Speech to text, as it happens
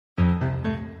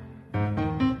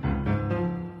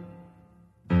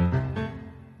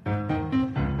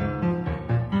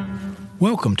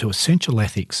Welcome to Essential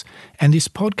Ethics and this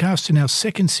podcast in our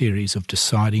second series of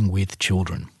Deciding with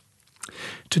Children.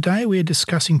 Today we are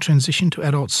discussing transition to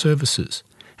adult services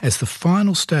as the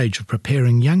final stage of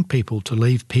preparing young people to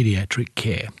leave paediatric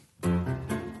care.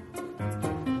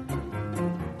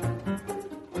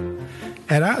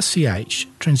 At RCH,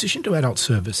 transition to adult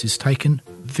service is taken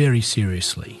very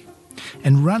seriously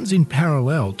and runs in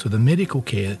parallel to the medical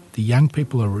care the young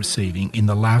people are receiving in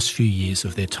the last few years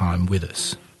of their time with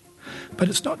us. But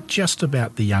it's not just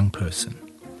about the young person.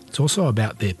 It's also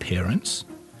about their parents,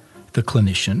 the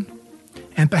clinician,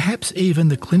 and perhaps even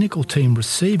the clinical team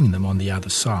receiving them on the other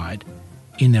side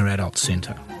in their adult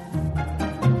centre.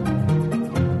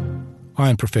 I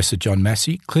am Prof John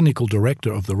Massie, Clinical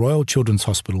Director of the Royal Children's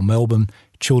Hospital Melbourne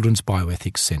Children's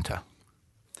Bioethics Centre.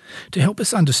 To help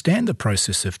us understand the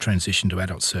process of transition to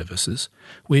adult services,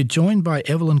 we're joined by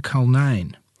Evelyn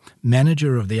Culnane,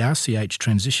 Manager of the RCH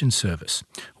Transition Service.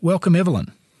 Welcome,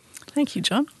 Evelyn. Thank you,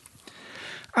 John.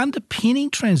 Underpinning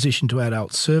transition to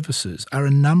adult services are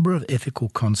a number of ethical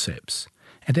concepts,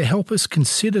 and to help us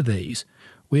consider these,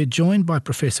 we're joined by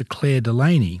Prof Clare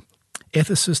Delany,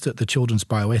 Ethicist at the Children's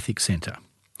Bioethics Centre.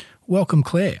 Welcome,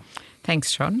 Clare.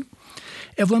 Thanks, John.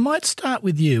 Evelyn, I might start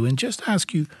with you and just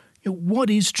ask you,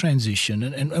 what is transition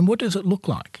and what does it look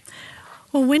like?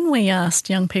 Well, when we asked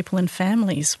young people and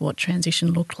families what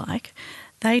transition looked like,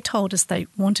 they told us they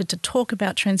wanted to talk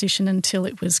about transition until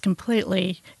it was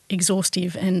completely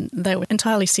exhaustive and they were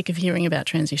entirely sick of hearing about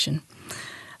transition.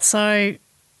 So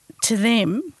to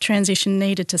them, transition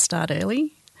needed to start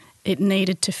early, it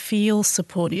needed to feel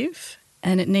supportive,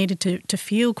 and it needed to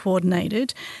feel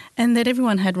coordinated, and that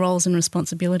everyone had roles and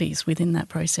responsibilities within that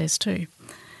process too,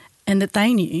 and that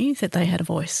they knew that they had a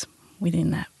voice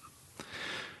within that.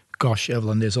 Gosh,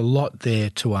 Evelyn, there's a lot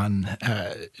there to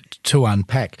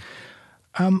unpack.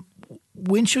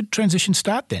 When should transition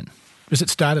start then? Does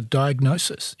it start at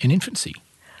diagnosis, in infancy?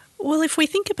 Well, if we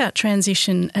think about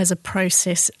transition as a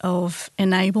process of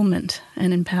enablement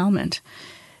and empowerment,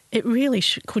 it really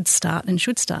could start and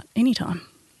should start anytime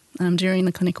during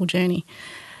the clinical journey.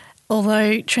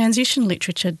 Although transition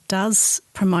literature does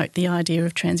promote the idea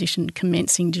of transition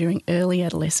commencing during early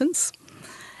adolescence,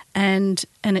 and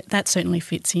that certainly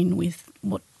fits in with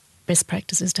what best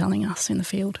practice is telling us in the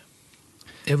field.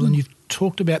 Evelyn, you've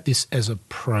talked about this as a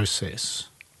process.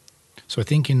 So I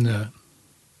think in the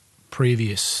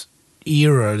previous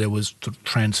era there was the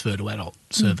transfer to adult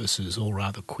services all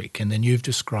rather quick, and then you've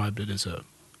described it as a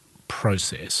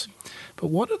process. But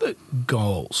what are the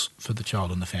goals for the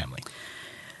child and the family?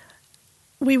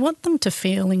 We want them to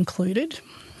feel included.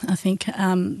 I think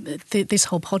this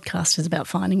whole podcast is about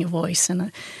finding a voice,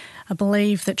 and I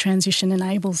believe that transition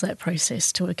enables that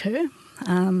process to occur.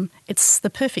 It's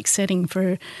the perfect setting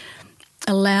for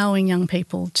allowing young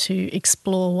people to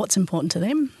explore what's important to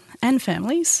them and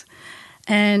families,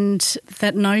 and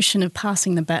that notion of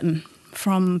passing the baton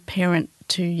from parent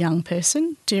to young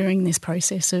person during this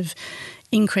process of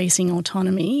increasing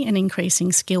autonomy and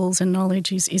increasing skills and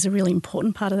knowledge is a really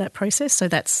important part of that process. So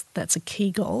that's a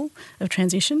key goal of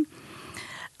transition.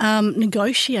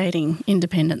 Negotiating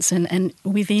independence and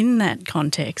within that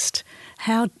context,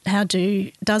 how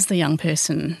does the young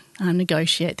person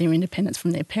negotiate their independence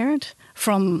from their parent,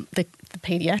 from the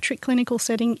paediatric clinical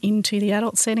setting into the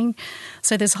adult setting?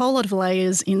 So there's a whole lot of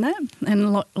layers in that,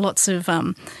 and lots of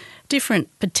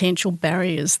different potential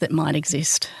barriers that might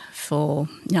exist for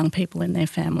young people and their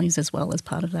families as well as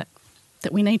part of that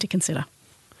we need to consider.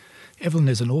 Evelyn,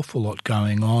 there's an awful lot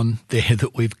going on there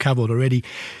that we've covered already.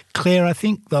 Clare, I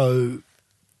think, though,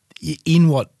 in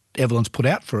what Evelyn's put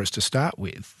out for us to start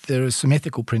with, there are some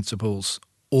ethical principles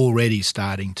already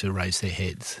starting to raise their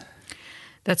heads.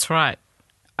 That's right.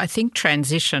 I think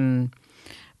transition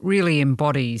really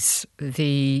embodies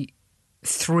the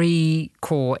three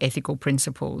core ethical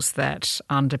principles that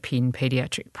underpin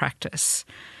paediatric practice,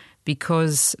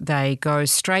 because they go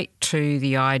straight to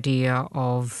the idea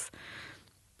of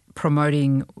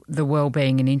promoting the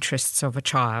well-being and interests of a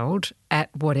child at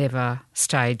whatever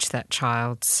stage that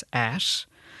child's at.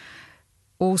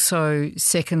 Also,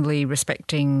 secondly,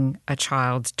 respecting a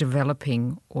child's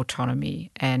developing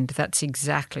autonomy, and that's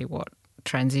exactly what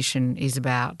transition is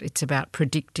about. It's about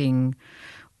predicting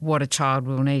what a child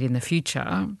will need in the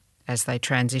future as they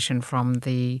transition from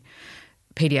the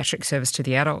paediatric service to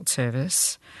the adult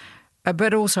service,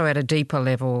 but also at a deeper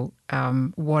level,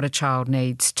 what a child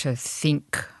needs to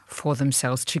think for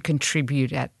themselves, to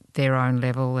contribute at their own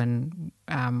level and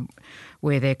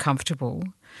where they're comfortable.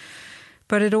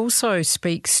 But it also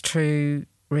speaks to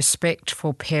respect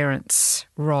for parents'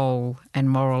 role and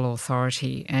moral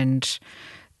authority, and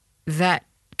that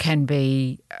can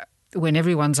be when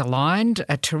everyone's aligned,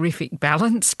 a terrific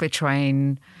balance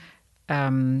between,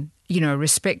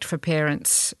 respect for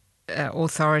parents'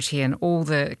 authority and all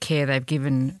the care they've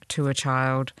given to a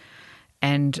child,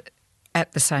 and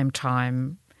at the same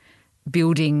time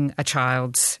building a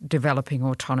child's developing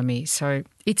autonomy. So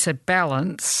it's a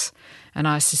balance, and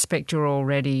I suspect you're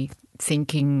already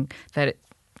thinking that it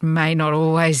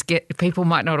people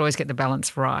might not always get the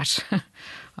balance right.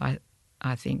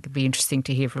 I think it'd be interesting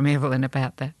to hear from Evelyn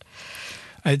about that.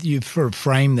 You've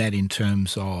framed that in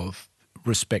terms of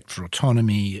respect for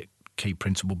autonomy, a key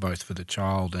principle both for the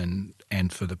child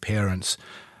and for the parents.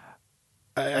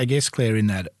 I guess, Claire, in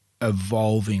that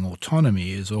evolving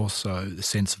autonomy is also the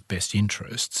sense of best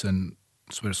interests, and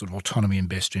where sort of autonomy and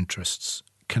best interests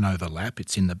can overlap.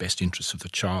 It's in the best interests of the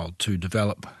child to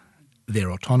develop their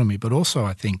autonomy, but also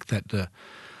I think that the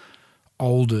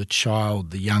older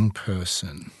child, the young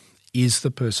person, is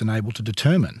the person able to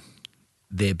determine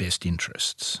their best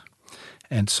interests.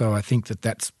 And so I think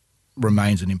that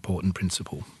remains an important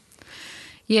principle.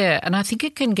 Yeah, and I think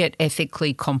it can get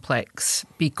ethically complex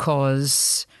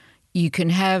because you can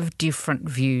have different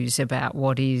views about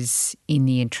what is in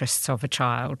the interests of a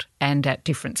child and at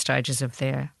different stages of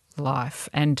their life.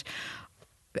 And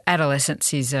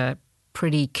adolescence is a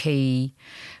pretty key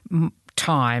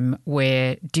time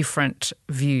where different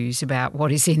views about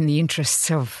what is in the interests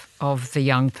of the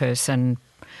young person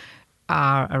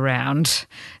are around.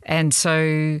 And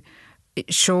so,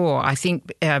 sure, I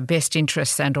think best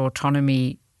interests and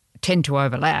autonomy tend to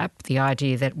overlap, the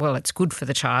idea that, well, it's good for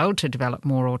the child to develop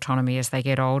more autonomy as they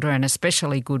get older, and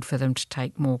especially good for them to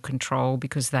take more control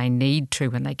because they need to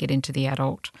when they get into the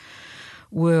adult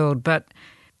world. But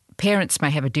parents may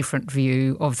have a different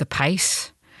view of the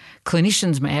pace.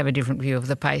 Clinicians may have a different view of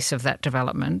the pace of that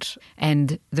development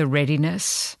and the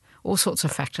readiness. All sorts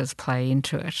of factors play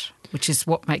into it, which is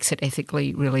what makes it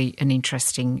ethically really an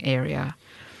interesting area.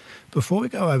 Before we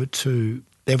go over to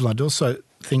Evelyn, I'd also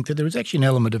think that there is actually an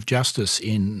element of justice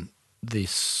in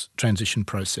this transition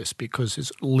process because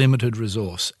there's limited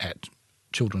resource at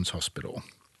Children's Hospital.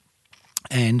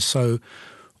 And so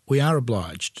we are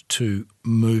obliged to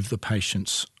move the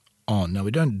patients on. Now,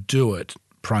 we don't do it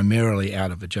primarily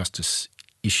out of a justice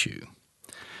issue,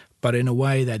 but in a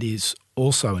way that is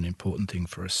also an important thing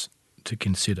for us to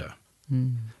consider.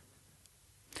 Mm.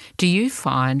 Do you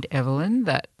find, Evelyn,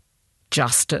 that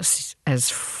justice as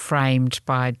framed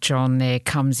by John there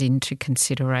comes into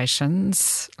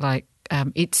considerations? Like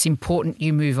it's important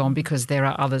you move on because there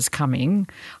are others coming.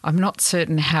 I'm not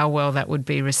certain how well that would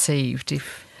be received it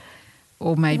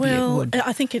would.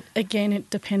 I think it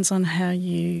depends on how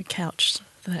you couch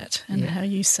that and how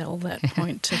you sell that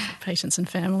point to patients and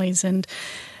families. And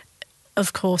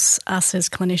of course, us as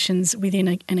clinicians within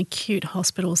an acute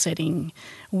hospital setting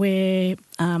where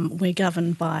we're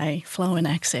governed by flow and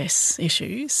access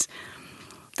issues,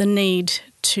 the need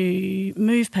to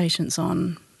move patients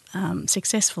on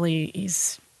successfully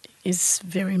is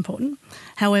very important.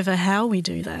 However, how we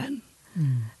do that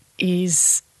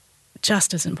is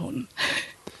just as important.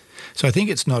 So I think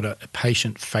it's not a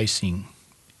patient-facing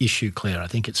issue, Claire. I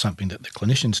think it's something that the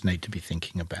clinicians need to be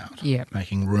thinking about,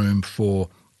 making room for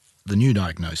the new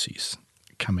diagnoses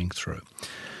coming through.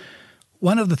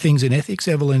 One of the things in ethics,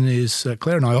 Evelyn, is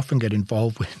Claire and I often get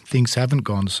involved when things haven't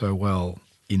gone so well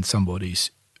in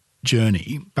somebody's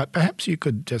journey, but perhaps you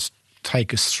could just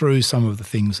take us through some of the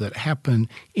things that happen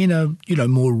in a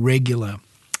more regular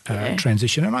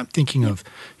transition. And I'm thinking of,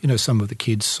 some of the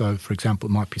kids. So, for example,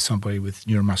 it might be somebody with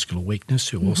neuromuscular weakness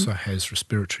who also has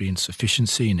respiratory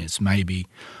insufficiency and is maybe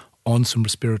on some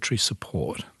respiratory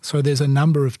support. So there's a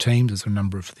number of teams, there's a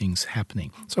number of things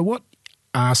happening. So what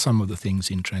are some of the things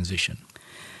in transition?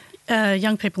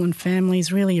 Young people and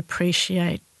families really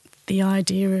appreciate the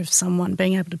idea of someone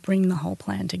being able to bring the whole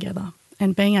plan together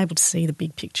and being able to see the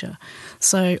big picture.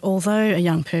 So although a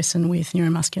young person with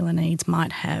neuromuscular needs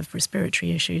might have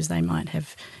respiratory issues, they might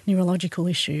have neurological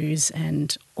issues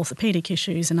and orthopaedic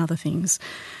issues and other things,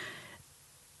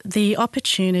 the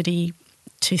opportunity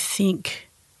to think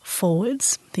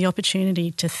forwards, the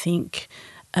opportunity to think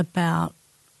about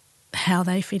how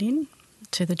they fit in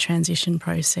to the transition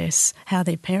process, how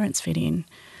their parents fit in,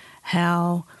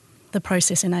 how the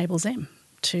process enables them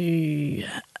to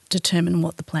determine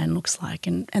what the plan looks like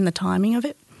and the timing of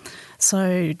it.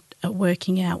 So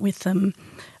working out with them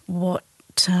what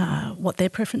their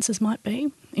preferences might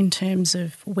be in terms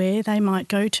of where they might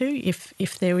go to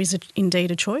if there is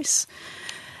indeed a choice.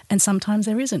 And sometimes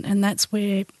there isn't. And that's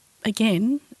where,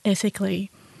 again,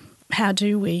 ethically, how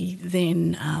do we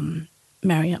then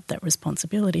marry up that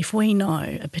responsibility? If we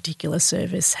know a particular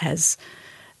service has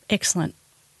excellent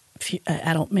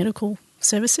adult medical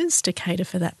services to cater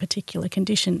for that particular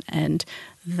condition, and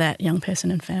that young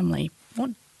person and family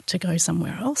want to go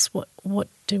somewhere else, what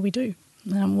do we do?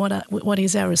 What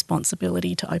is our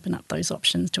responsibility to open up those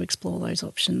options, to explore those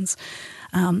options,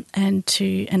 and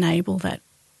to enable that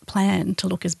plan to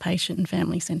look as patient and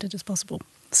family-centred as possible?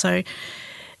 So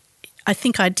I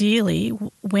think ideally,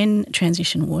 when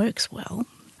transition works well,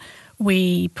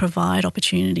 we provide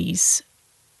opportunities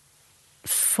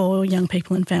for young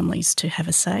people and families to have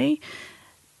a say,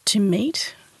 to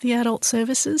meet the adult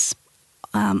services,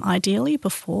 ideally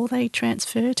before they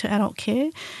transfer to adult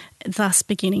care, thus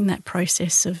beginning that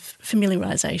process of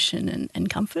familiarisation and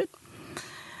comfort,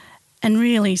 and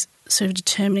really sort of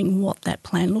determining what that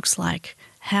plan looks like,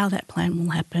 how that plan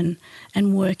will happen,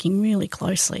 and working really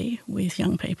closely with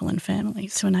young people and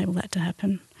families to enable that to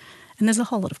happen. And there's a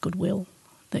whole lot of goodwill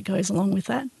that goes along with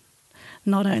that,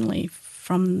 not only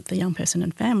from the young person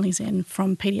and families end,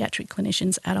 from paediatric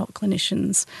clinicians, adult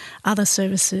clinicians, other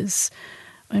services,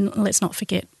 and let's not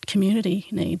forget community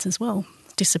needs as well,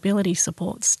 disability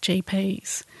supports,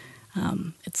 GPs.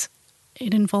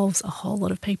 It involves a whole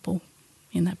lot of people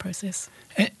in that process.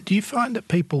 And do you find that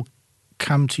people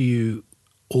come to you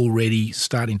already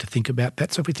starting to think about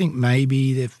that? So if we think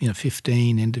maybe they're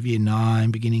 15, end of year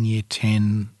 9, beginning year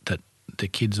 10, that the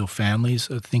kids or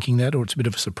families are thinking that, or it's a bit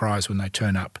of a surprise when they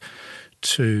turn up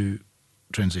to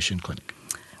transition clinic?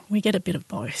 We get a bit of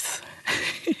both.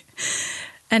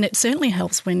 And it certainly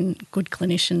helps when good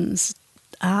clinicians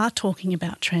are talking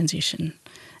about transition,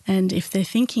 and if they're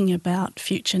thinking about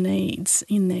future needs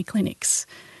in their clinics,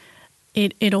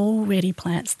 it already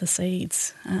plants the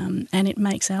seeds, and it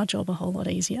makes our job a whole lot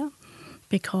easier,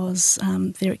 because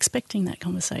they're expecting that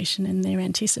conversation and they're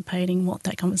anticipating what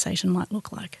that conversation might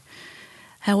look like.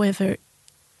 However,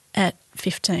 at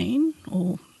 15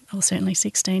 or certainly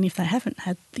 16, if they haven't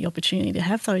had the opportunity to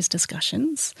have those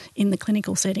discussions in the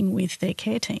clinical setting with their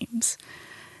care teams,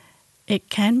 it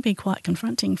can be quite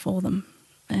confronting for them.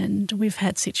 And we've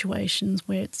had situations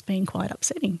where it's been quite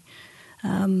upsetting,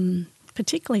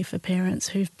 particularly for parents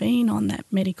who've been on that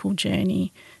medical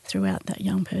journey throughout that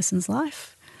young person's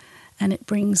life. And it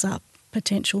brings up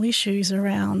potential issues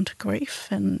around grief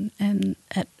and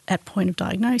at point of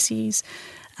diagnoses,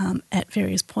 at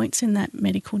various points in that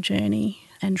medical journey,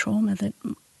 and trauma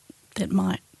that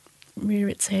might rear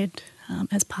its head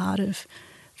as part of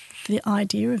the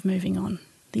idea of moving on,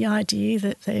 the idea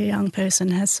that the young person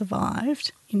has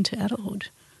survived into adulthood.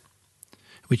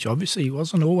 Which obviously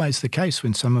wasn't always the case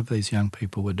when some of these young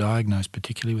people were diagnosed,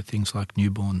 particularly with things like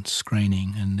newborn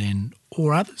screening, and then,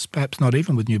 or others, perhaps not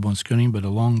even with newborn screening, but a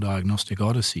long diagnostic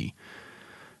odyssey,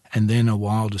 and then a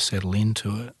while to settle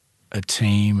into a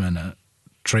team and a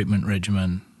treatment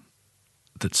regimen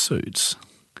that suits,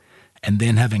 and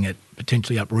then having it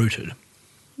potentially uprooted.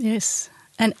 Yes,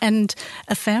 and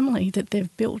a family that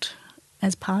they've built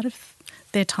as part of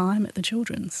their time at the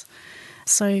Children's.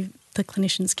 So the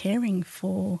clinicians caring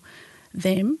for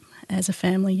them as a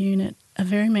family unit are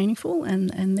very meaningful,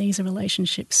 and these are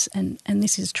relationships and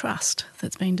this is trust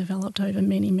that's been developed over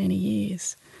many, many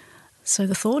years. So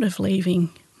the thought of leaving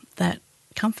that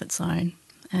comfort zone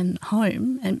and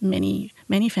home, and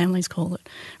many families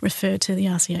refer to the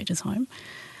RCH as home,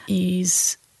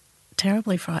 is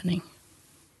terribly frightening.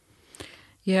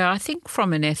 Yeah, I think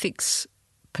from an ethics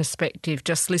perspective,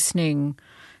 just listening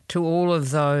to all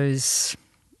of those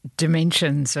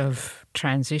dimensions of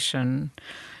transition,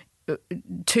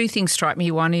 two things strike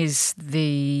me. One is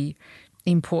the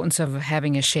importance of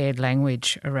having a shared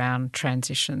language around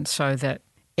transition, so that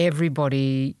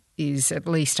everybody is at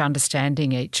least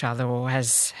understanding each other, or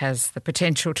has the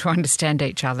potential to understand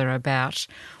each other about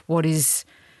what is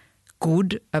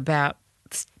good about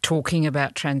talking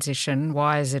about transition,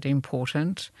 why is it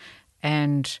important,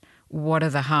 and what are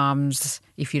the harms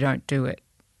if you don't do it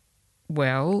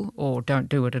well or don't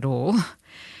do it at all.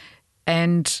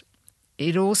 And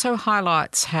it also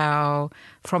highlights how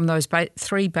from those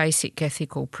three basic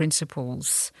ethical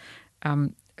principles,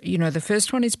 the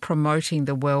first one is promoting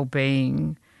the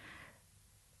well-being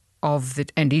of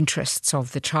and interests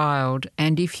of the child.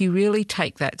 And if you really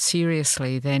take that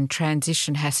seriously, then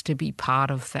transition has to be part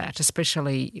of that,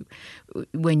 especially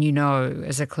when you know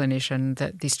as a clinician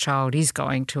that this child is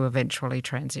going to eventually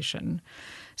transition.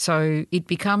 So it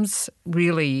becomes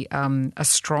really a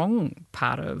strong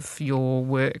part of your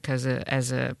work as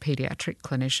a paediatric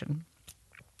clinician.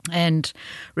 And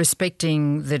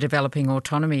respecting the developing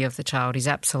autonomy of the child is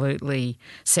absolutely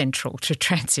central to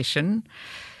transition.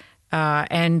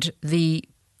 And the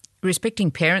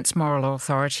respecting parents' moral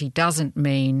authority doesn't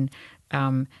mean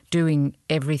doing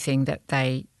everything that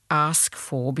they ask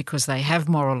for because they have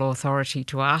moral authority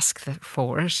to ask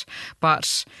for it.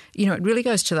 But, it really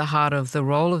goes to the heart of the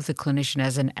role of the clinician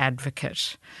as an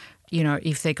advocate.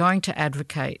 If they're going to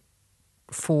advocate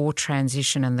for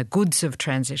transition and the goods of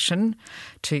transition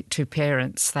to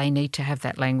parents, they need to have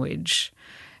that language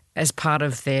as part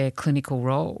of their clinical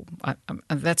role.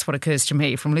 That's what occurs to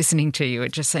me from listening to you.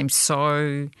 It just seems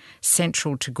so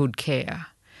central to good care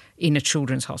in a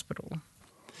children's hospital.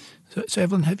 So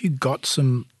Evelyn, have you got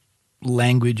some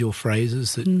language or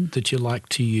phrases that you like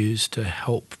to use to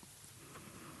help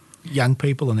young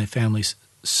people and their families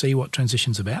see what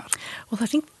transition's about? Well, I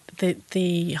think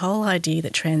the whole idea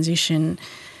that transition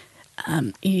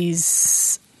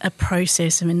is a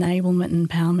process of enablement and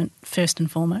empowerment first and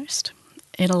foremost.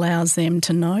 It allows them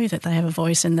to know that they have a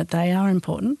voice and that they are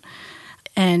important.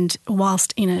 And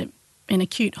whilst in an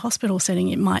acute hospital setting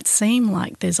it might seem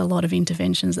like there's a lot of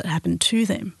interventions that happen to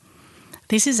them,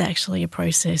 this is actually a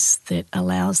process that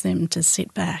allows them to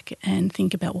sit back and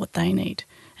think about what they need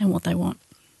and what they want.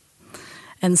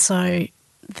 And so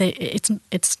it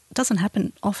doesn't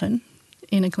happen often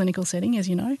in a clinical setting, as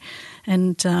you know,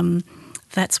 and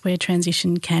that's where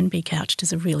transition can be couched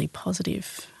as a really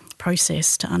positive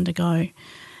process to undergo.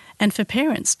 And for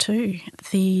parents too,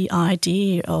 the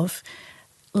idea of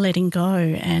letting go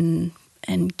and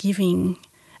giving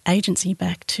agency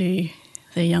back to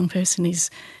the young person is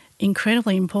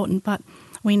incredibly important, but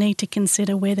we need to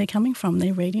consider where they're coming from,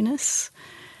 their readiness,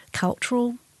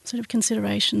 cultural sort of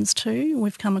considerations too.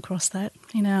 We've come across that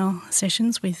in our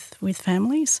sessions with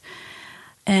families,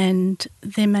 and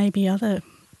there may be other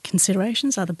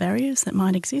considerations, other barriers that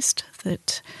might exist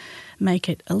that make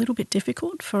it a little bit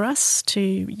difficult for us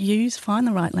to find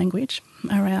the right language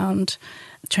around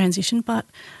transition, but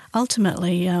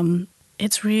ultimately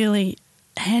it's really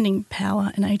handing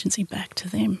power and agency back to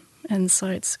them, and so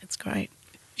it's great.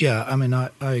 Yeah, I mean, I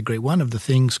agree. One of the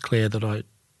things, Claire, that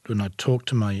when I talk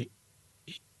to my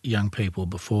young people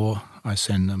before I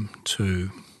send them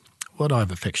to what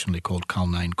I've affectionately called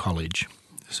Culnane College,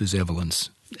 this is Evelyn's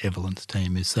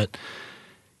team, is that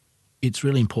it's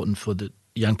really important for the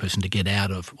young person to get out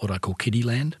of what I call kiddie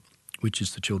land, which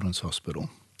is the children's hospital,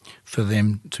 for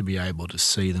them to be able to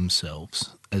see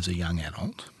themselves as a young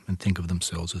adult and think of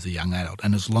themselves as a young adult.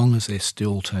 And as long as they're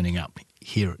still turning up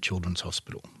here at Children's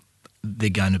Hospital, they're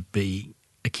going to be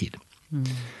a kid.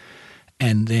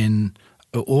 And then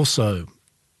also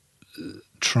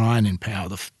try and empower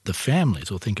the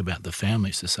families, or think about the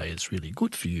families to say it's really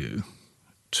good for you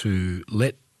to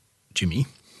let Jimmy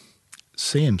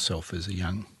see himself as a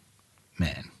young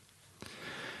man.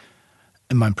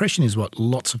 And my impression is what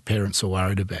lots of parents are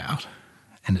worried about,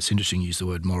 and it's interesting you use the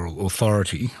word moral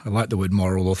authority. I like the word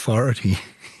moral authority.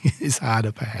 It's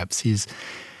harder perhaps, is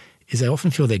they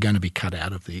often feel they're going to be cut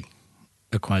out of the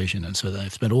equation, and so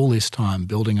they've spent all this time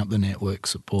building up the network,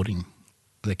 supporting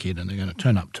the kid, and they're going to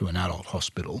turn up to an adult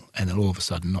hospital and then all of a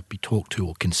sudden not be talked to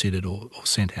or considered or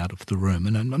sent out of the room.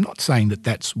 And I'm not saying that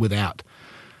that's without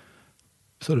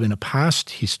sort of in a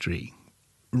past history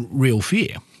real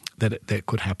fear that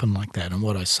could happen like that. And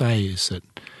what I say is that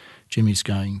Jimmy's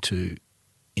going to,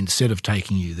 instead of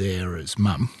taking you there as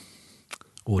mum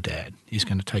or dad, he's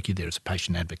going to take you there as a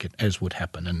patient advocate, as would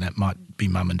happen. And that might be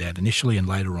mum and dad initially, and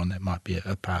later on that might be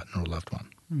a partner or loved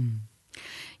one.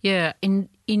 Yeah, in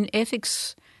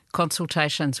ethics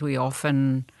consultations we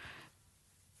often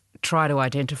try to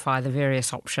identify the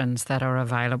various options that are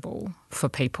available for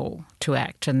people to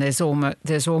act, and there's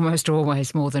almost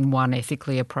always more than one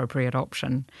ethically appropriate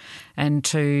option, and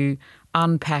to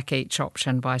unpack each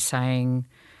option by saying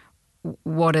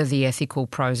what are the ethical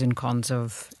pros and cons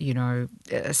of,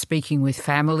 speaking with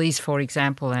families, for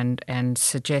example, and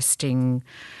suggesting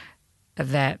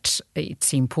that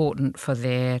it's important for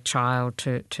their child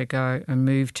to go and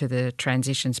move to the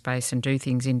transition space and do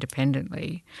things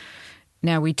independently.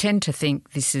 Now, we tend to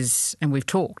think this is, and we've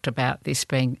talked about this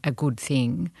being a good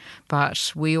thing,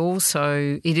 but we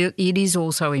also, it is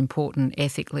also important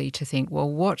ethically to think,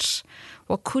 well, what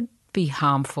could be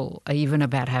harmful even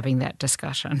about having that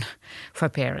discussion for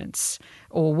parents,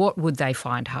 or what would they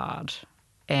find hard?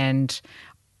 And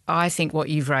I think what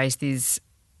you've raised is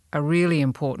a really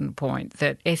important point,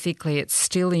 that ethically it's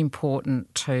still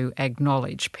important to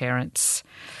acknowledge parents'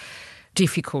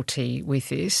 difficulty with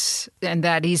this, and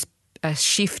that is a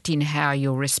shift in how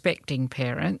you're respecting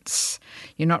parents.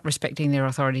 You're not respecting their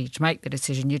authority to make the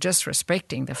decision, you're just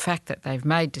respecting the fact that they've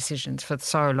made decisions for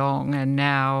so long, and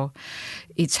now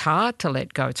it's hard to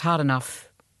let go. It's hard enough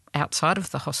outside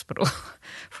of the hospital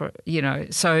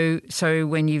so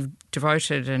when you've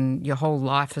devoted and your whole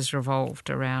life has revolved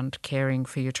around caring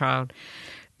for your child,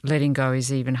 letting go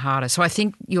is even harder. So I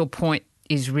think your point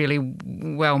is really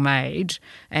well made,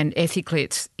 and ethically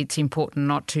it's important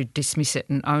not to dismiss it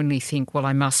and only think, well,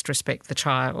 I must respect the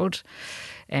child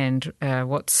and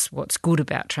what's good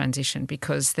about transition,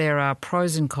 because there are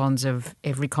pros and cons of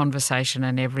every conversation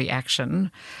and every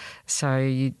action.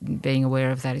 So being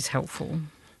aware of that is helpful.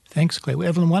 Thanks, Claire. Well,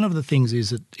 Evelyn, one of the things is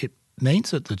that it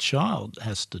means that the child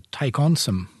has to take on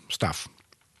some stuff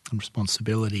and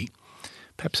responsibility,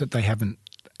 perhaps that they haven't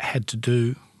had to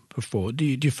do before. Do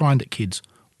you find that kids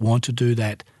want to do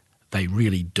that? They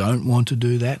really don't want to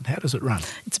do that? How does it run?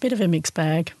 It's a bit of a mixed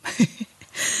bag.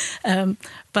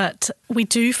 But we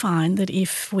do find that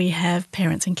if we have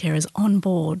parents and carers on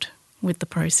board with the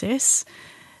process,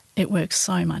 it works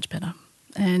so much better.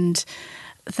 And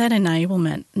that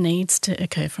enablement needs to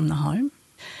occur from the home.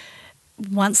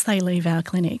 Once they leave our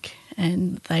clinic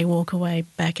and they walk away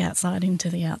back outside into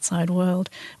the outside world,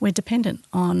 we're dependent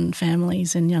on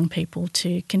families and young people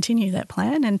to continue that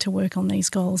plan and to work on these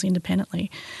goals independently.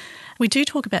 We do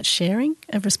talk about sharing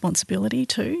of responsibility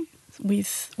too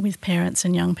with parents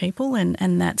and young people,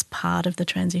 and that's part of the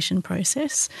transition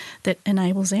process that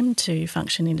enables them to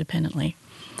function independently.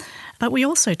 But we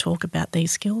also talk about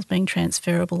these skills being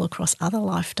transferable across other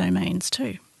life domains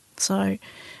too. So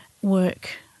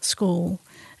work, school,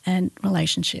 and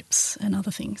relationships and other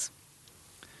things.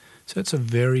 So it's a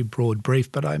very broad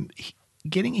brief, but I'm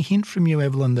getting a hint from you,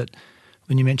 Evelyn, that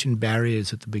when you mentioned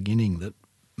barriers at the beginning, that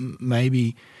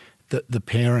maybe the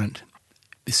parent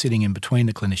is sitting in between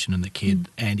the clinician and the kid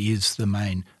and is the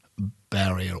main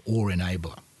barrier or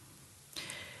enabler.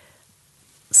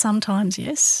 Sometimes,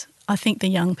 yes. I think the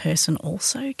young person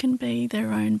also can be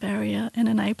their own barrier and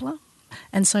enabler.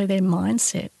 And so their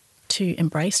mindset to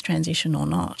embrace transition or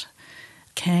not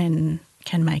can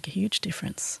make a huge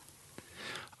difference.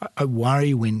 I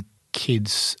worry when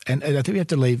kids, and I think we have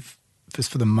to leave,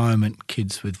 just for the moment,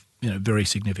 kids with very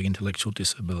significant intellectual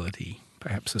disability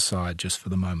perhaps aside just for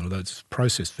the moment, although it's a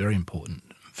process very important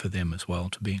for them as well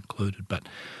to be included. But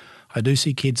I do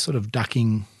see kids sort of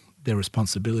ducking their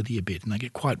responsibility a bit, and they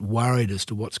get quite worried as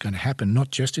to what's going to happen,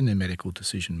 not just in their medical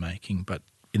decision making, but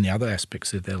in the other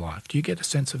aspects of their life. Do you get a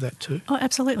sense of that too? Oh,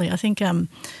 absolutely. I think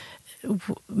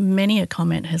many a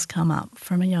comment has come up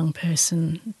from a young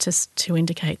person just to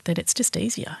indicate that it's just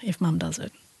easier if mum does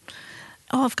it.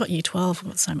 Oh, I've got year 12, I've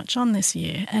got so much on this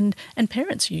year. And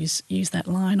parents use that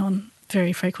line on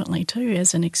very frequently too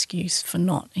as an excuse for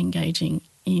not engaging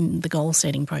in the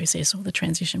goal-setting process or the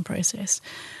transition process.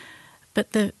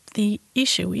 But the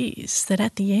issue is that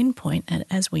at the end point,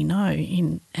 as we know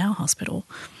in our hospital,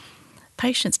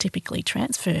 patients typically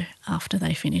transfer after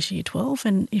they finish year 12,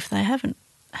 and if they haven't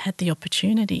had the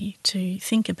opportunity to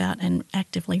think about and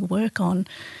actively work on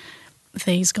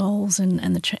these goals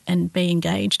and be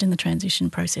engaged in the transition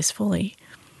process fully,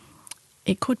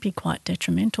 it could be quite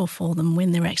detrimental for them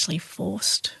when they're actually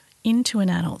forced into an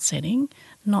adult setting,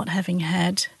 not having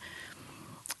had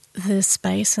the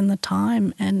space and the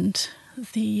time and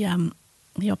the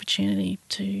opportunity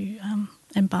to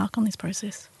embark on this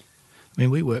process. I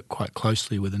mean, we work quite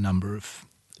closely with a number of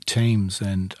teams,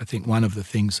 and I think one of the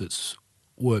things that's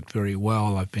worked very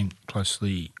well, I've been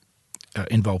closely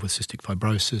involved with cystic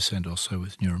fibrosis and also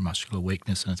with neuromuscular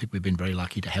weakness, and I think we've been very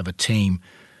lucky to have a team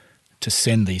to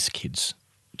send these kids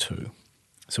to.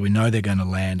 So we know they're going to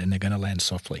land, and they're going to land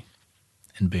softly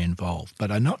and be involved.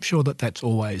 But I'm not sure that that's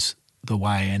always the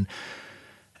way,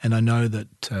 and I know that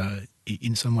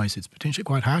in some ways it's potentially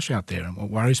quite harsh out there, and what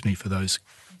worries me for those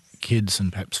kids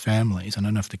and perhaps families, I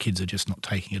don't know if the kids are just not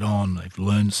taking it on, they've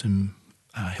learned some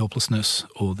helplessness,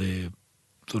 or they're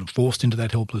sort of forced into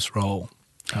that helpless role.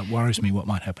 It worries me what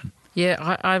might happen.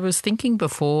 Yeah, I was thinking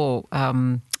before,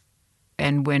 and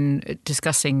when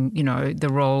discussing, the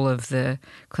role of the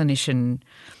clinician,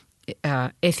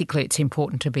 ethically it's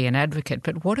important to be an advocate,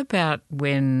 but what about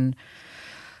when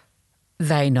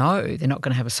they know they're not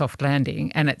going to have a soft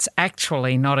landing and it's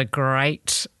actually not a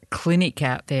great clinic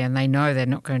out there and they know they're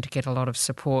not going to get a lot of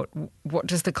support? What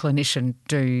does the clinician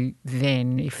do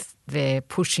then if they're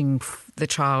pushing the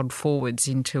child forwards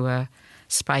into a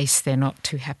space they're not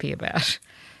too happy about?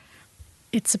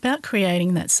 It's about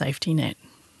creating that safety net.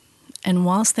 And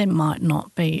whilst there might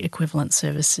not be equivalent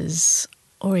services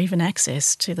or even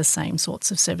access to the same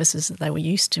sorts of services that they were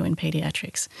used to in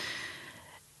paediatrics,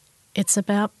 it's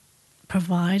about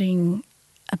providing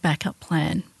a backup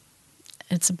plan.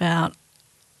 It's about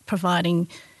providing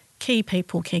key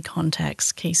people, key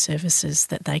contacts, key services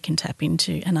that they can tap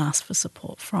into and ask for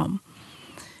support from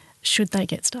should they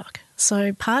get stuck.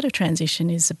 So part of transition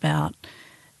is about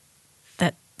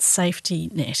that safety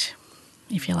net,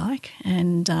 if you like,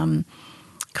 and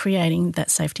creating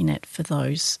that safety net for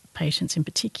those patients in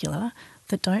particular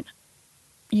that don't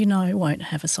won't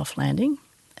have a soft landing,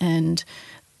 and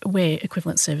where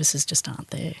equivalent services just aren't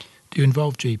there. Do you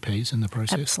involve GPs in the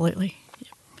process? Absolutely.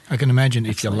 Yep. I can imagine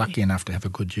if you're lucky enough to have a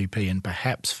good GP, and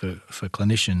perhaps for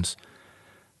clinicians,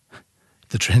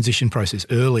 the transition process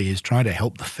early is trying to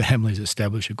help the families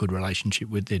establish a good relationship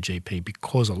with their GP,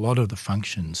 because a lot of the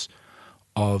functions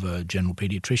of a general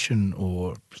paediatrician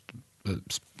or a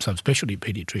subspecialty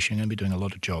paediatrician are going to be doing a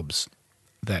lot of jobs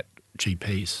that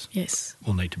GPs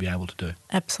will need to be able to do.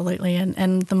 Absolutely,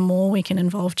 and the more we can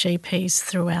involve GPs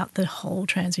throughout the whole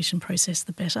transition process,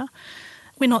 the better.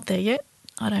 We're not there yet,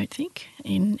 I don't think,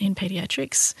 in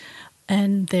paediatrics,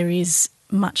 and there is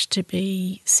much to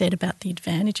be said about the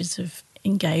advantages of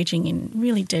engaging in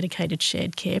really dedicated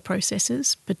shared care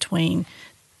processes between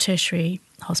tertiary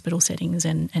hospital settings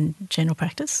and general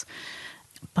practice.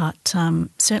 But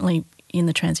certainly in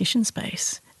the transition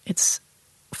space, it's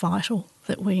vital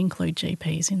that we include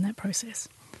GPs in that process.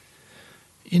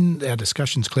 In our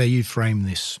discussions, Clare, you frame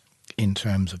this in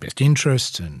terms of best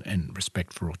interests and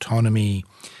respect for autonomy,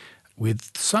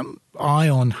 with some eye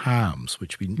on harms,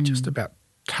 which we just about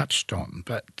touched on.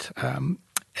 But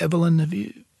Evelyn, have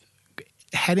you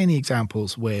had any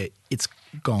examples where it's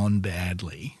gone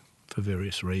badly for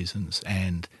various reasons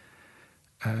and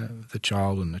the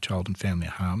child and family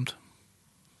are harmed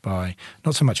by,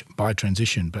 not so much by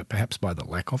transition, but perhaps by the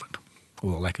lack of it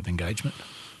or the lack of engagement?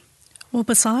 Well,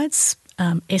 besides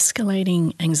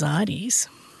escalating anxieties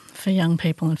for young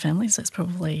people and families, that's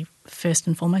probably first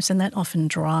and foremost, and that often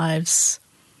drives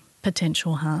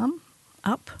potential harm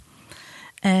up.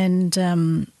 And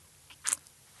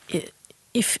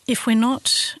if we're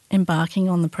not embarking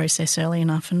on the process early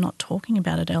enough and not talking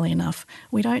about it early enough,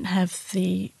 we don't have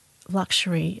the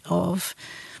luxury of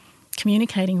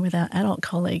communicating with our adult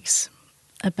colleagues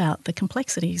about the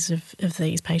complexities of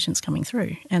these patients coming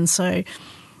through. And so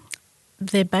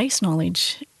their base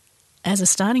knowledge as a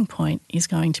starting point is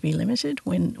going to be limited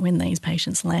when these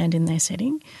patients land in their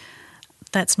setting.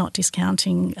 That's not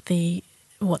discounting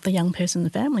what the young person and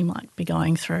the family might be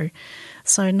going through.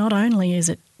 So not only is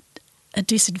it a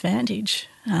disadvantage,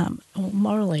 or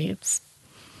morally it's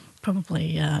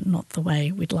probably not the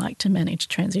way we'd like to manage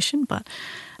transition, but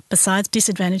besides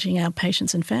disadvantaging our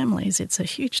patients and families, it's a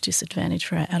huge disadvantage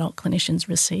for our adult clinicians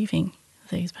receiving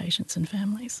these patients and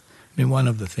families. I mean, one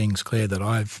of the things, Clare, that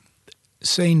I've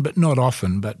seen, but not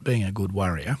often, but being a good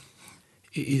worrier,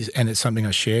 is, and it's something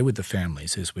I share with the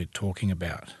families as we're talking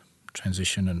about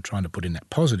transition and trying to put in that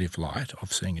positive light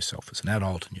of seeing yourself as an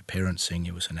adult and your parents seeing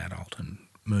you as an adult and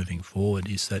moving forward,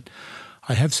 is that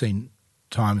I have seen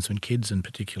times when kids and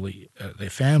particularly their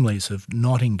families have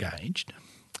not engaged,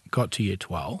 got to year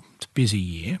 12, it's a busy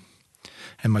year,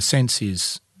 and my sense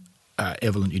is,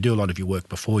 Evelyn, you do a lot of your work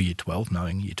before year 12,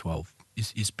 knowing year 12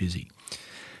 is busy,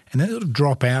 and they sort of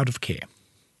drop out of care.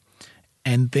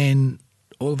 And then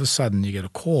all of a sudden you get a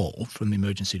call from the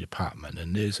emergency department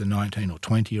and there's a 19 or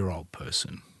 20-year-old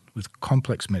person with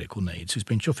complex medical needs who's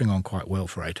been chuffing on quite well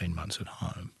for 18 months at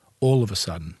home, all of a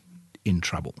sudden in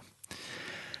trouble.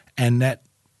 And that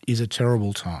is a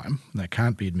terrible time. They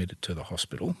can't be admitted to the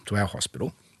hospital, to our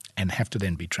hospital, and have to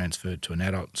then be transferred to an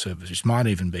adult service, which might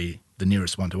even be the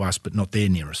nearest one to us, but not their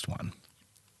nearest one.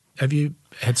 Have you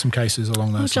had some cases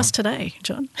along those lines? Just today,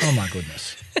 John. Oh, my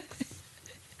goodness.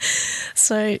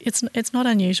 So it's not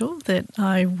unusual that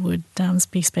I would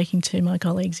be speaking to my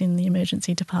colleagues in the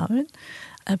emergency department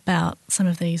about some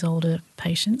of these older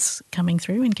patients coming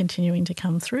through and continuing to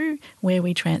come through, where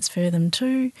we transfer them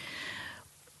to.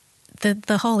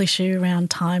 The whole issue around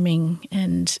timing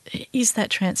and is that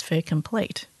transfer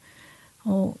complete?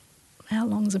 Or how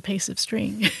long's a piece of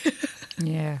string?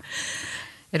 Yeah.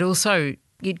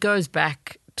 It goes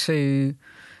back to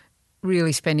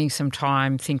really spending some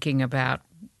time thinking about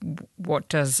what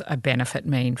does a benefit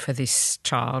mean for this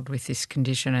child with this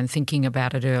condition, and thinking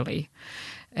about it early,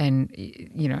 and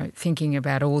thinking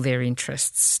about all their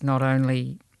interests, not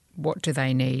only what do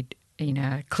they need in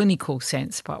a clinical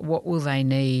sense, but what will they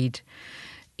need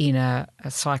in a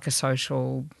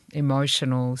psychosocial,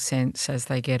 emotional sense as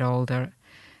they get older.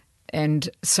 And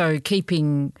so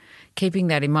keeping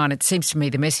that in mind, it seems to me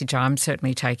the message I'm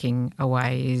certainly taking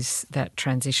away is that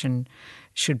transition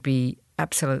should be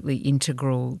absolutely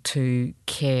integral to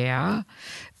care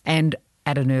and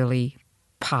at an early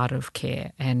part of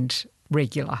care and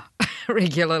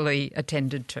regularly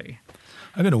attended to.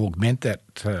 I'm going to augment that,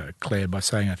 Clare, by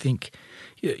saying I think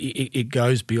it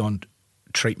goes beyond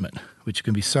treatment, which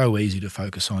can be so easy to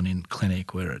focus on in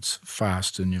clinic where it's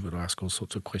fast and you've got to ask all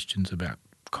sorts of questions about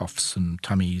coughs and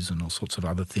tummies and all sorts of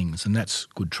other things, and that's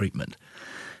good treatment.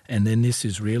 And then this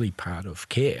is really part of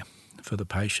care for the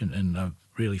patient, and I've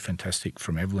really fantastic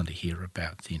from Evelyn to hear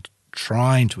about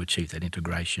trying to achieve that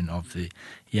integration of the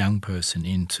young person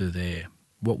into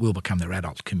what will become their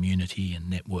adult community and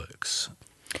networks.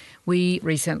 We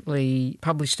recently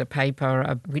published a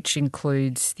paper which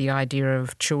includes the idea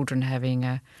of children having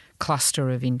a cluster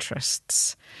of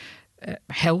interests: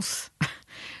 health,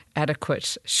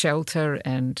 adequate shelter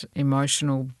and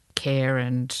emotional care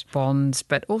and bonds,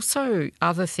 but also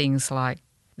other things like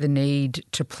the need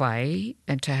to play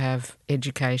and to have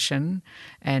education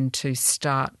and to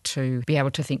start to be able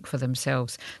to think for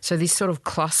themselves. So this sort of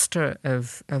cluster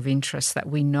of interests that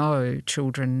we know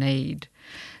children need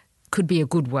could be a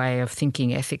good way of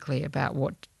thinking ethically about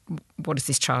what does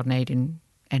this child need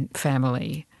and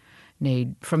family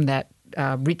need from that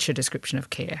richer description of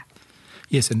care.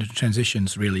 Yes, and the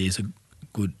transitions really is a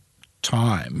good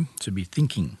time to be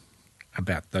thinking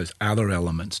about those other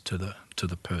elements to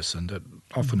the person that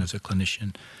often as a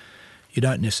clinician you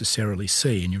don't necessarily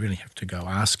see, and you really have to go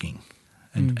asking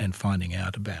and finding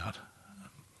out about.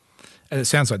 And it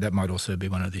sounds like that might also be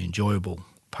one of the enjoyable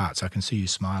parts. I can see you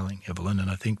smiling, Evelyn, and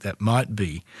I think that might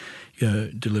be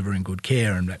delivering good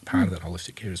care, and that part of that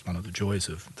holistic care is one of the joys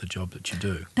of the job that you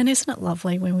do. And isn't it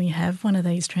lovely when we have one of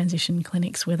these transition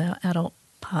clinics with our adult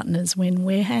partners, when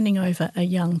we're handing over a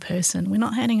young person, we're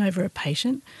not handing over a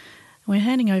patient, we're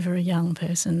handing over a young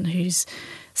person who's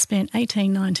spent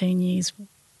 18, 19 years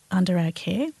under our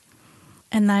care,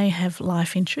 and they have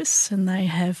life interests and they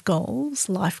have goals,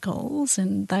 life goals,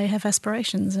 and they have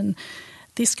aspirations, and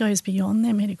this goes beyond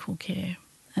their medical care.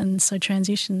 And so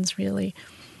transition's really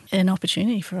an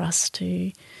opportunity for us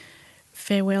to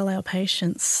farewell our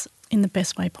patients in the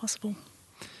best way possible.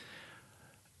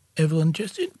 Evelyn,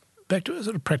 just back to a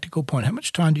sort of practical point, how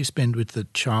much time do you spend with the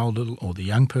child or the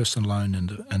young person alone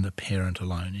and the parent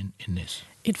alone in this?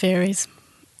 It varies.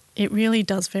 It really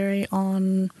does vary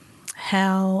on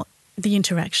how the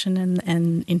interaction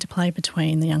and interplay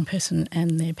between the young person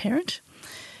and their parent,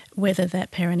 whether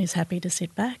that parent is happy to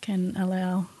sit back and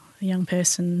allow the young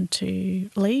person to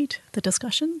lead the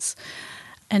discussions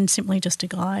and simply just to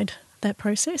guide that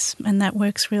process, and that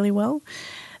works really well.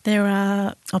 There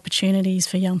are opportunities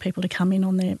for young people to come in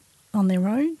on their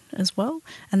own as well,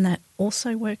 and that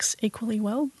also works equally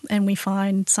well. And we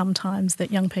find sometimes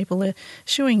that young people are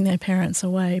shooing their parents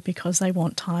away because they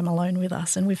want time alone with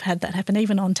us, and we've had that happen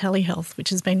even on telehealth, which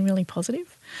has been really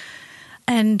positive.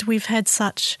 And we've had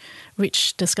such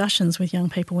rich discussions with young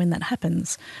people when that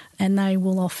happens, and they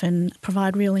will often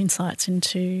provide real insights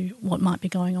into what might be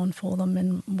going on for them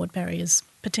and what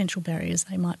potential barriers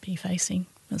they might be facing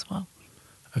as well.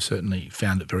 I've certainly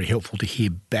found it very helpful to hear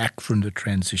back from the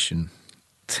transition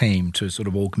team to sort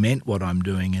of augment what I'm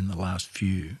doing in the last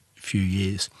few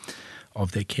years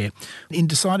of their care. In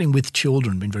deciding with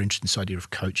children, I've been very interested in this idea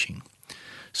of coaching.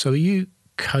 So are you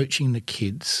coaching the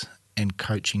kids and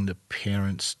coaching the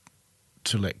parents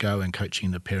to let go and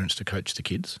coaching the parents to coach the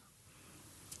kids?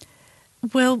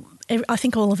 Well, I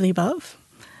think all of the above,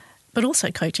 but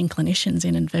also coaching clinicians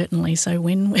inadvertently. So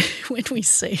when we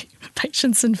see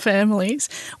patients and families,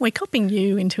 we're copying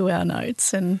you into our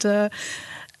notes and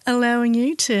allowing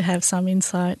you to have some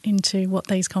insight into what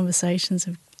these conversations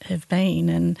have been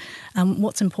and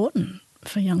what's important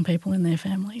for young people and their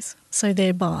families. So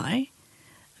thereby,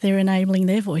 they're enabling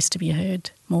their voice to be heard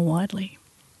more widely.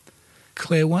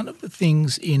 Claire, one of the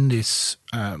things in this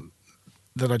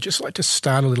that I'd just like to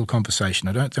start a little conversation,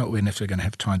 I don't think we're necessarily going to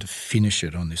have time to finish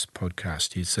it on this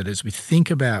podcast, is that as we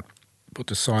think about what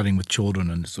deciding with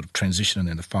children and the sort of transition and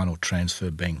then the final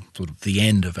transfer being sort of the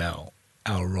end of our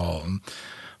role,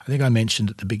 I think I mentioned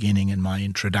at the beginning in my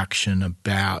introduction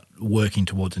about working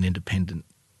towards an independent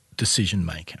decision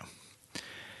maker.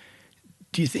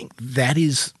 Do you think that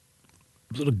is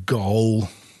sort of goal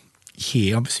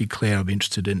here? Obviously, Claire, I'm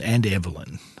interested in, and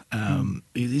Evelyn.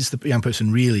 Is the young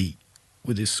person really,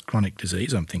 with this chronic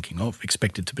disease I'm thinking of,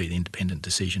 expected to be the independent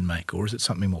decision maker, or is it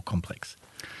something more complex?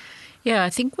 Yeah, I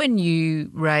think when you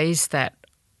raise that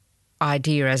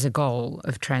idea as a goal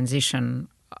of transition,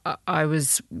 I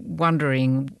was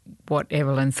wondering what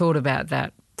Evelyn thought about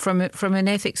that. From an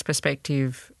ethics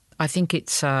perspective, I think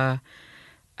it's a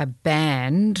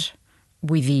band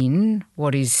within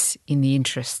what is in the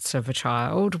interests of a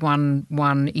child.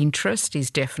 One interest is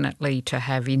definitely to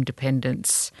have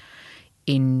independence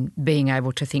in being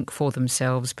able to think for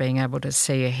themselves, being able to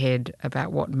see ahead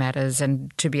about what matters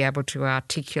and to be able to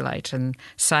articulate and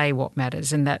say what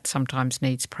matters, and that sometimes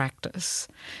needs practice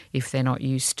if they're not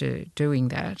used to doing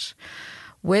that.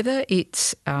 Whether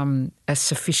it's a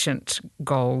sufficient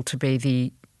goal to be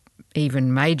the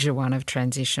even major one of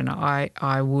transition,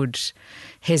 I would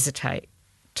hesitate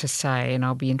to say, and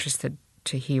I'll be interested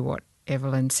to hear what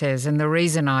Evelyn says. And the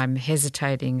reason I'm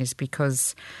hesitating is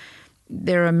because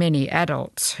there are many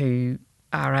adults who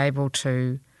are able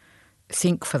to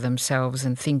think for themselves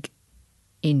and think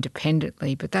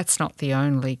independently, but that's not the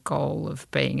only goal of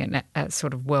being a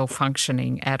sort of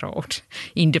well-functioning adult,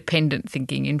 independent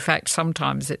thinking. In fact,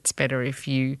 sometimes it's better if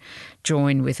you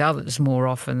join with others more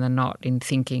often than not in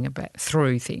thinking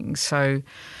through things. So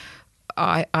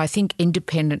I think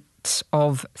independence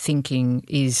of thinking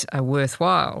is a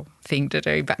worthwhile thing to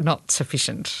do, but not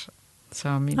sufficient. So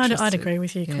I'm interested. I'd agree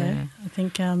with you, Claire. Yeah. I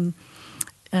think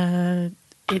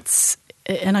it's,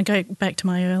 and I go back to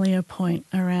my earlier point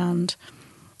around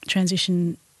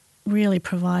transition really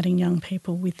providing young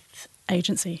people with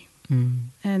agency.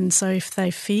 And so if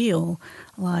they feel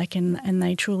like and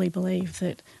they truly believe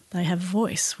that they have a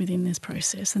voice within this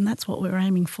process, and that's what we're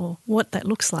aiming for. What that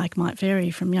looks like might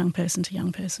vary from young person to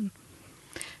young person.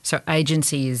 So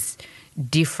agency is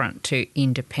different to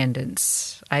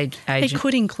independence. It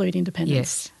could include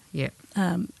independence. Yes,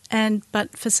 yeah.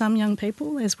 But for some young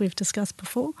people, as we've discussed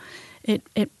before,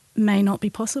 it may not be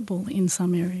possible in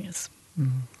some areas.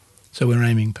 So we're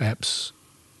aiming perhaps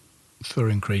for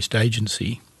increased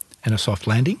agency and a soft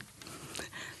landing?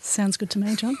 Sounds good to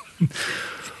me, John.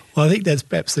 Well, I think that's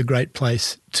perhaps the great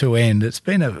place to end. It's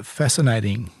been a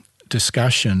fascinating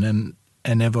discussion,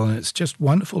 and Evelyn, it's just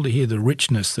wonderful to hear the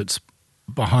richness that's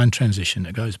behind transition.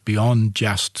 It goes beyond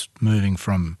just moving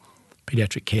from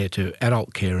paediatric care to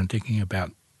adult care and thinking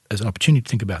about as an opportunity to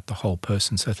think about the whole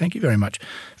person. So thank you very much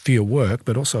for your work,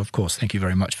 but also, of course, thank you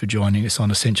very much for joining us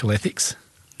on Essential Ethics.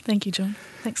 Thank you, John.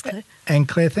 Thanks, Claire. And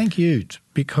Claire, thank you,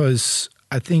 because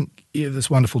I think you have this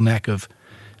wonderful knack of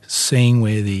seeing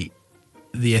where the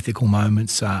ethical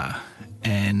moments are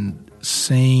and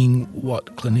seeing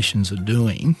what clinicians are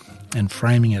doing and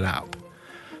framing it up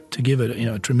to give it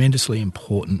a tremendously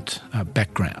important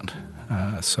background.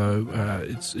 So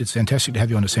it's fantastic to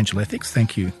have you on Essential Ethics.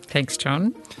 Thank you. Thanks,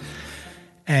 John.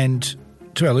 And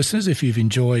to our listeners, if you've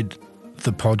enjoyed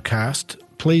the podcast,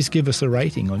 please give us a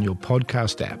rating on your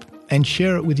podcast app and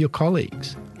share it with your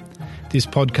colleagues. This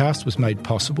podcast was made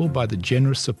possible by the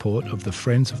generous support of the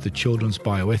Friends of the Children's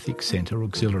Bioethics Centre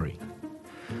Auxiliary.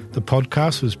 The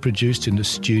podcast was produced in the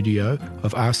studio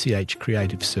of RCH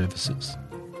Creative Services.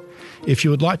 If you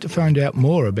would like to find out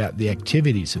more about the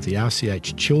activities of the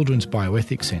RCH Children's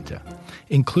Bioethics Centre,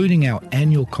 including our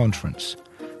annual conference,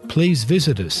 please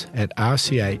visit us at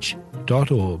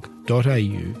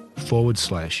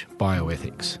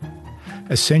rch.org.au/bioethics.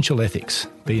 Essential Ethics.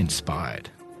 Be inspired.